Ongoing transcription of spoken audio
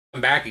I'm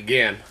back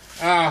again.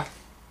 I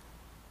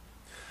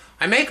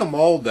make a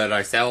mold that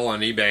I sell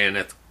on eBay,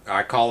 and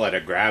I call it a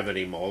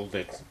gravity mold.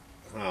 It's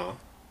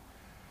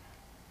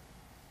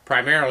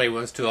primarily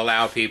was to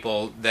allow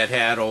people that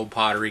had old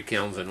pottery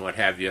kilns and what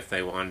have you, if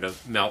they wanted to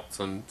melt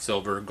some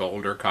silver,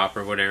 gold, or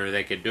copper, whatever,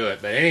 they could do it.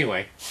 But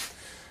anyway,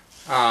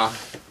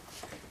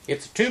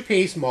 it's a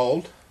two-piece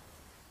mold,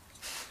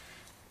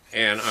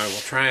 and I will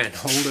try and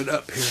hold it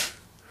up here.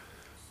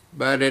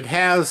 But it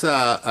has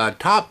a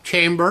top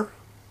chamber,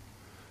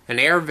 an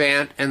air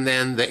vent, and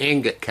then the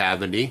ingot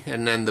cavity,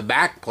 and then the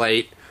back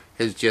plate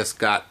has just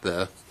got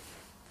the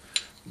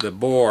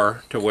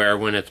bore to where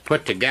when it's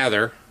put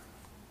together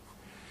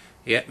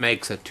it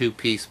makes a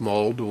two-piece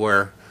mold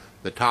where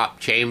the top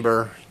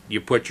chamber,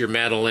 you put your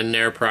metal in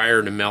there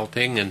prior to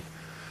melting. And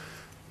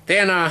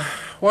then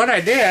what I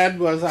did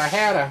was I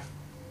had a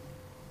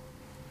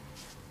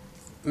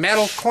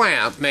metal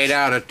clamp made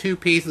out of two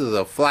pieces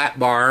of flat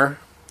bar,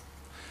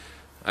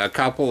 a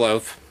couple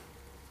of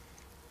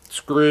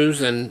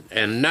screws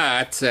and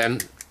nuts,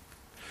 and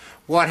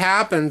what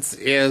happens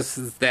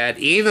is that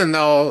even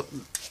though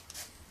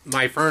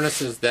my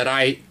furnaces that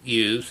I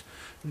use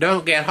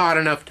don't get hot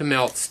enough to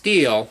melt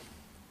steel,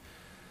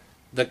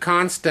 the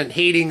constant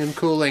heating and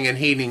cooling and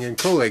heating and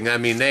cooling, I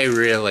mean, they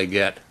really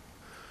get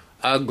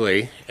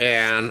ugly.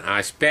 And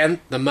I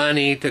spent the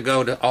money to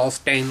go to all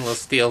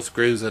stainless steel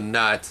screws and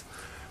nuts,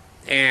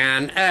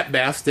 and at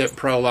best it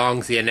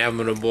prolongs the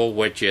inevitable,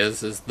 which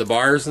is the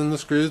bars and the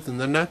screws and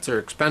the nuts are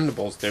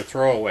expendables, they're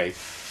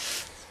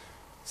throwaways.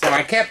 So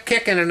I kept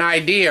kicking an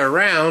idea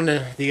around,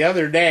 and the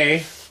other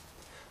day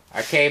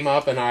I came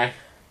up and I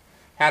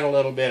had a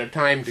little bit of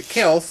time to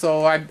kill,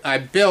 so I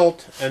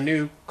built a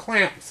new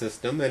clamp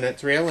system, and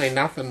it's really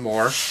nothing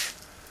more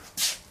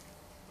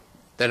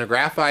than a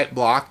graphite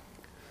block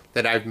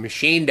that I've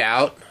machined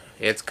out.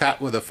 It's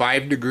cut with a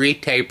 5-degree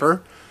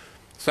taper,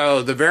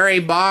 so the very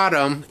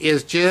bottom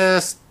is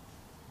just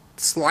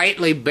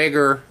slightly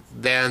bigger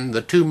than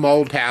the two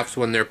mold halves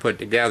when they're put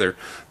together.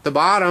 The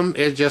bottom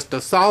is just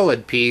a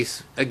solid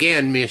piece,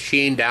 again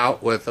machined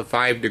out with a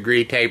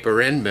 5-degree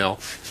taper end mill.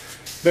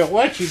 But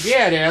what you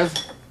get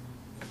is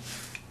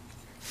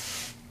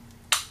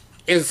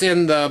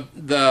in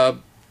the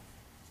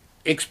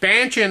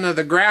expansion of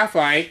the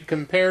graphite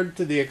compared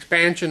to the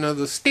expansion of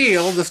the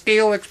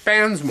steel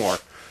expands more.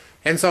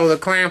 And so the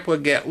clamp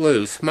would get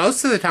loose.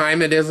 Most of the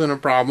time it isn't a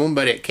problem,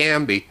 but it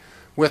can be.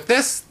 With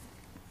this,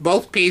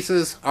 both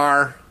pieces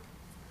are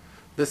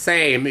the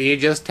same. You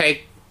just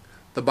take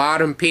the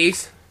bottom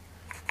piece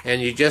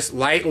and you just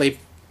lightly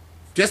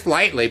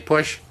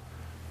push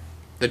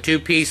the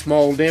two-piece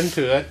mold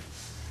into it.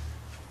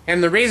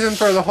 And the reason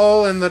for the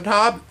hole in the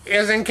top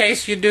is in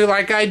case you do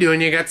like I do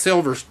and you got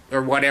silver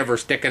or whatever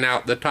sticking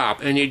out the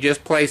top, and you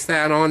just place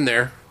that on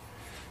there.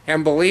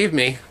 And believe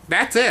me,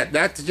 that's it.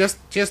 That's just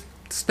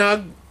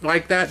snug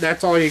like that.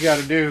 That's all you got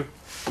to do.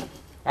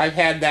 I've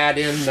had that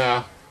in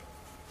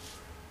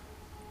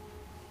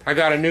I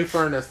got a new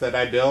furnace that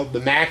I built, the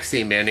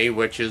Maxi Mini,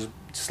 which is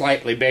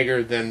slightly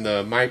bigger than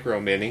the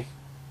Micro Mini.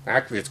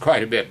 Actually, it's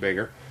quite a bit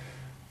bigger.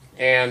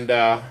 And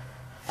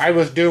I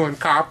was doing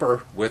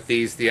copper with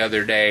these the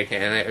other day,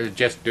 and it was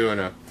just doing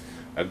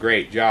a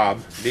great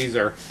job. These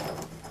are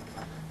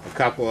a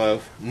couple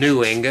of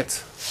new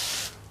ingots.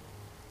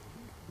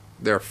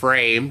 They're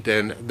framed,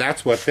 and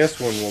that's what this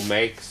one will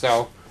make.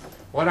 So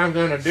what I'm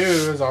going to do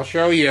is I'll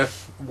show you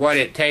what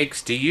it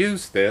takes to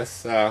use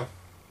this. I'll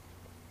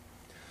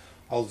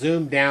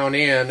zoom down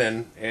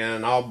in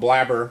and I'll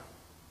blabber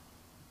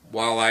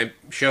while I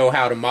show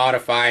how to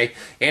modify.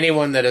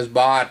 Anyone that has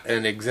bought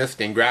an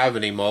existing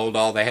gravity mold,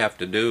 all they have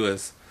to do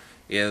is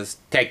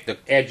take the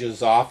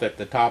edges off at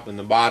the top and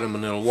the bottom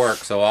and it'll work.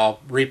 So I'll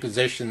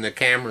reposition the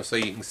camera so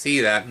you can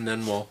see that, and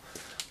then we'll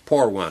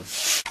pour one.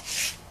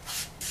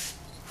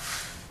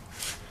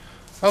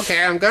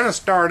 Okay, I'm going to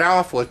start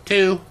off with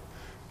two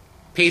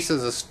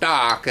pieces of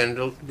stock, and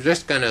I'm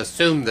just going to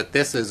assume that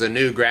this is a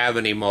new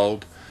gravity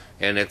mold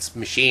and it's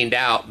machined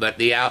out, but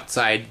the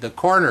outside, the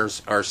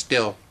corners are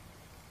still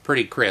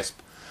pretty crisp.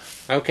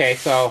 Okay,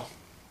 so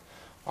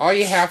all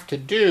you have to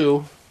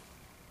do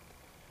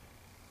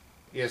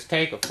is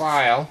take a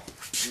file.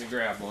 Let me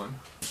grab one.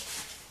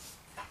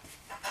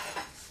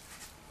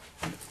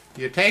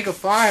 You take a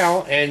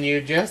file and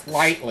you just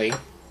lightly,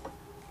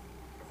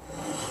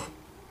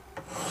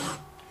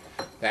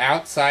 the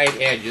outside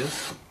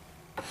edges,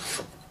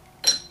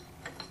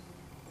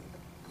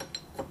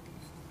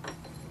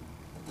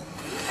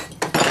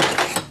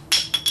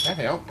 that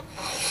helped.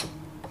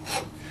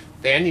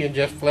 Then you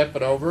just flip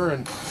it over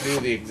and do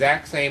the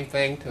exact same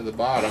thing to the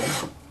bottom.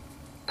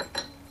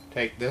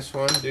 Take this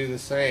one, do the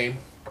same.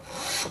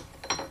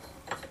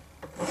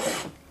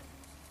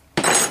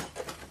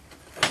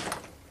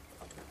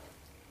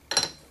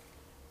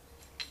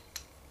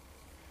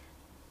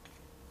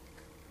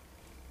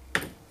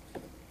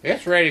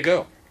 It's ready to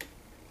go.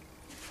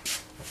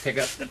 Pick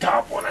up the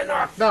top one I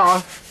knocked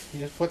off. You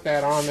just put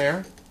that on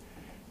there.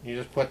 You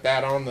just put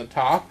that on the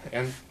top,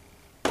 and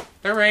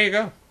they're ready to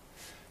go.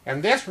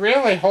 And this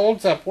really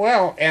holds up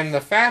well, and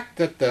the fact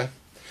that the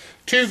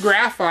two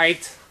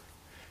graphites,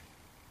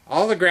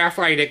 all the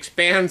graphite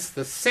expands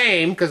the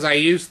same because I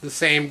use the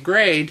same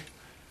grade.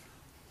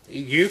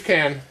 You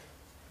can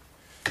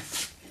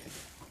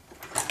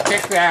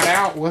pick that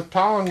out with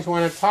tongs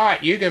when it's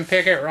hot. You can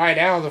pick it right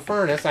out of the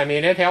furnace. I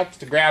mean, it helps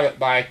to grab it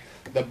by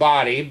the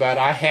body, but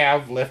I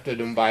have lifted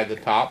them by the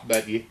top,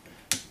 but you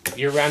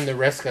run the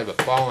risk of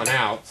it falling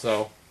out.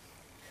 So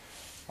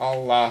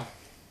I'll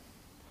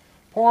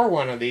pour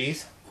one of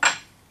these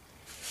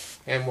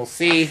and we'll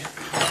see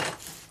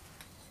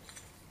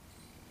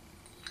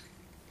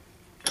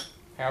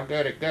how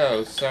good it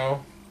goes.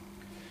 So,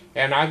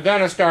 and I'm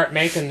gonna start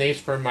making these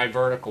for my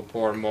vertical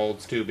pour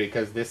molds too,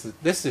 because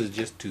this is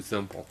just too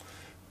simple.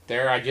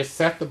 There, I just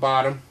set the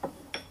bottom,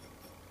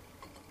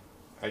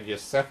 I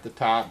just set the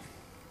top.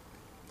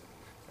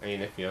 I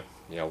mean, if you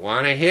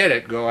want to hit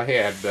it, go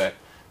ahead, but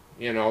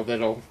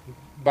that'll,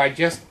 by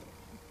just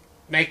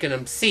making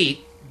them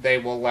seat, they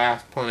will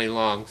last plenty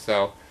long.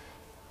 So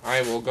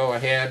I will go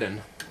ahead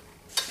and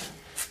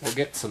we'll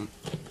get some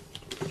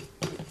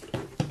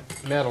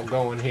metal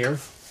going here.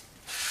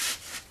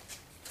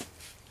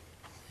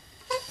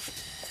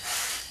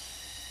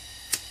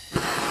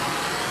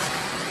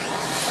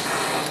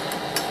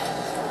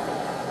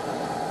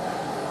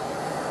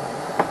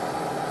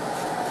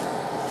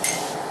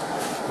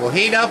 We'll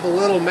heat up a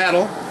little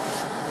metal.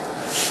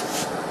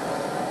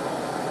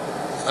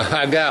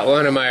 I got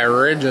one of my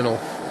original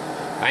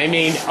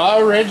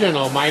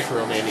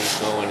micro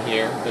minis going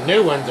here. The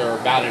new ones are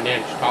about an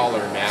inch taller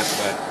than that,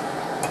 but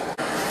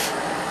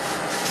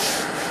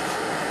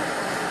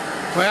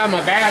well,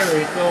 my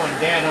battery's going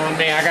dead on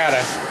me. I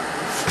gotta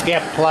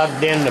get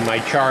plugged into my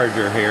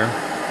charger here.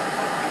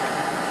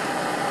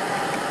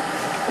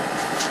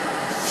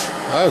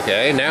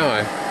 Okay, now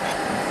I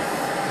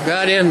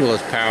got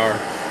endless power.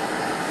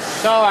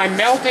 So I'm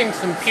melting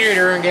some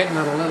pewter and getting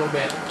it a little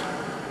bit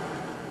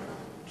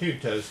too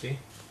toasty.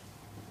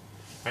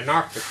 I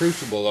knocked the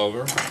crucible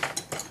over.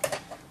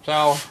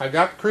 So I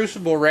got the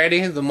crucible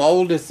ready. The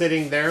mold is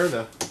sitting there.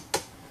 The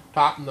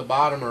top and the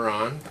bottom are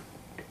on.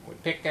 We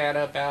pick that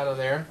up out of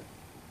there.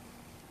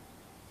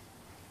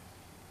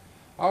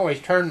 I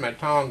always turn my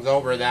tongs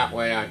over, that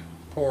way I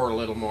pour a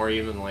little more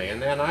evenly.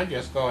 And then I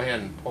just go ahead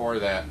and pour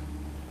that.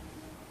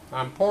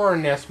 I'm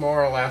pouring this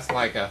more or less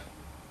like a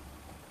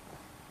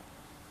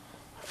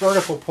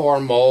vertical pour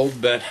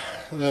mold, but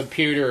the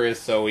pewter is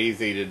so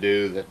easy to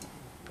do that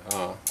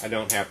I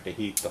don't have to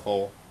heat the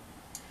whole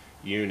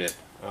unit.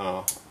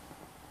 The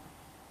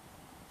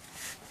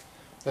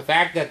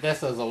fact that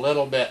this is a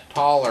little bit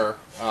taller,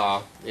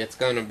 it's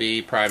going to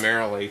be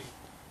primarily,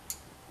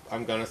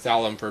 I'm going to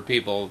sell them for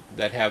people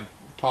that have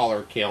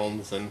taller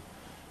kilns and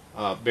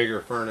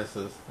bigger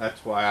furnaces.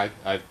 That's why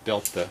I've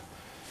built the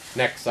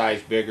next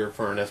size bigger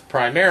furnace,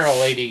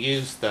 primarily to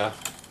use the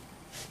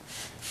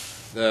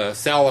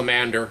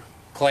salamander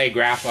clay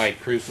graphite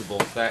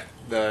crucibles. That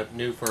the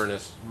new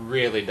furnace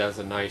really does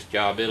a nice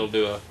job. It'll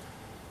do a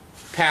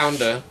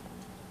pound of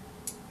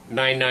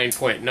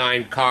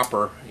 99.9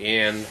 copper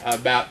in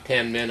about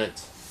 10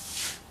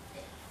 minutes.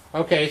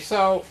 Okay,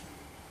 so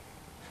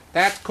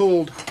that's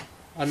cooled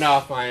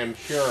enough, I am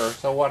sure.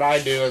 So what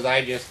I do is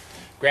I just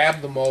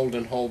grab the mold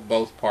and hold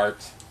both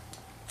parts.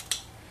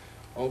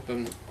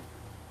 Open,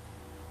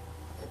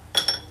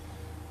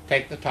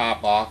 take the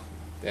top off,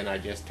 then I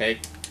just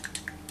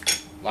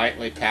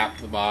lightly tap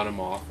the bottom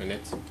off and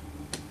it's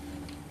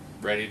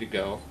ready to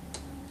go.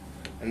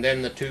 And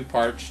then the two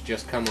parts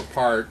just come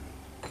apart.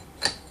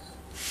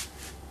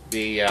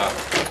 The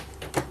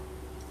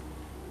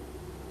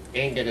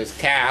ingot is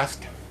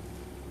cast.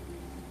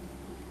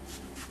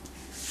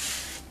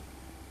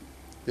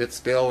 It's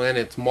still in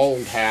its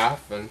mold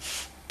half, and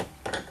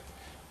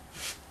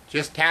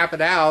just tap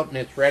it out and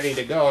it's ready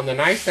to go. And the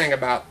nice thing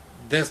about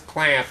this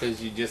clamp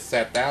is you just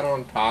set that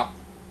on top.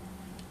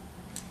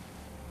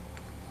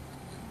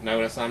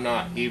 Notice I'm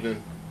not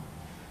even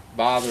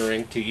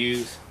bothering to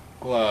use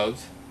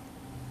gloves.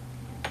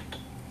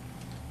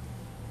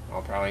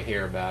 I'll probably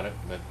hear about it,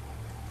 but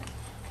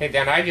okay,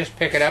 then I just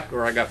pick it up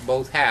where I got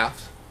both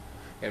halves,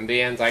 and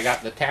being I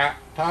got the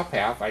top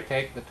half, I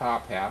take the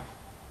top half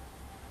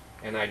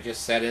and I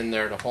just set in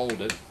there to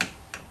hold it,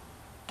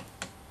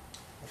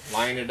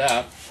 line it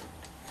up,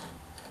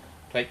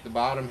 take the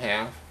bottom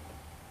half,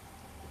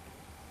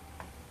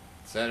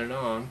 set it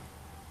on,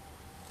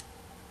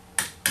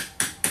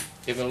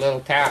 give it a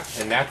little tap,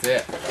 and that's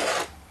it.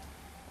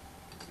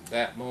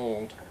 That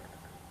mold,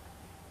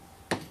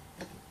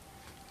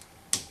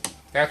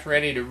 that's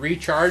ready to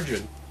recharge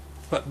and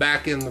put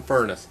back in the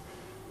furnace.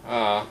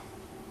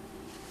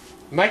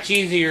 Much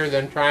easier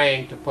than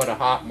trying to put a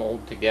hot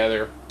mold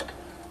together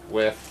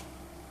with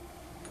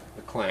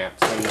the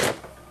clamps. And the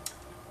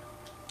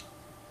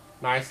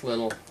nice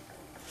little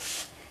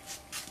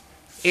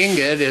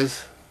ingot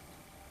is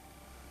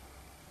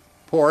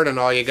poured, and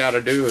all you got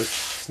to do is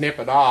snip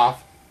it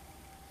off.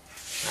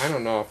 I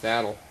don't know if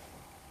that'll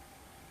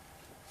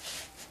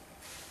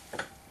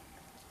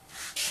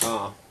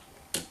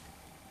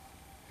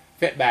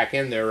fit back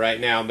in there right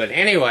now. But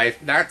anyway,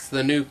 that's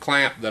the new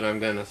clamp that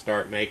I'm going to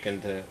start making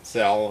to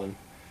sell. And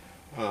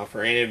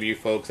for any of you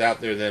folks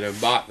out there that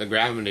have bought the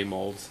gravity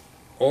molds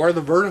or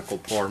the vertical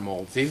pour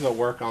molds, these will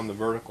work on the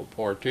vertical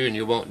pour too, and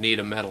you won't need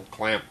a metal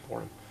clamp for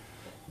them.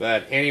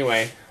 But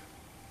anyway,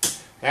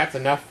 that's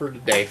enough for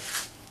today.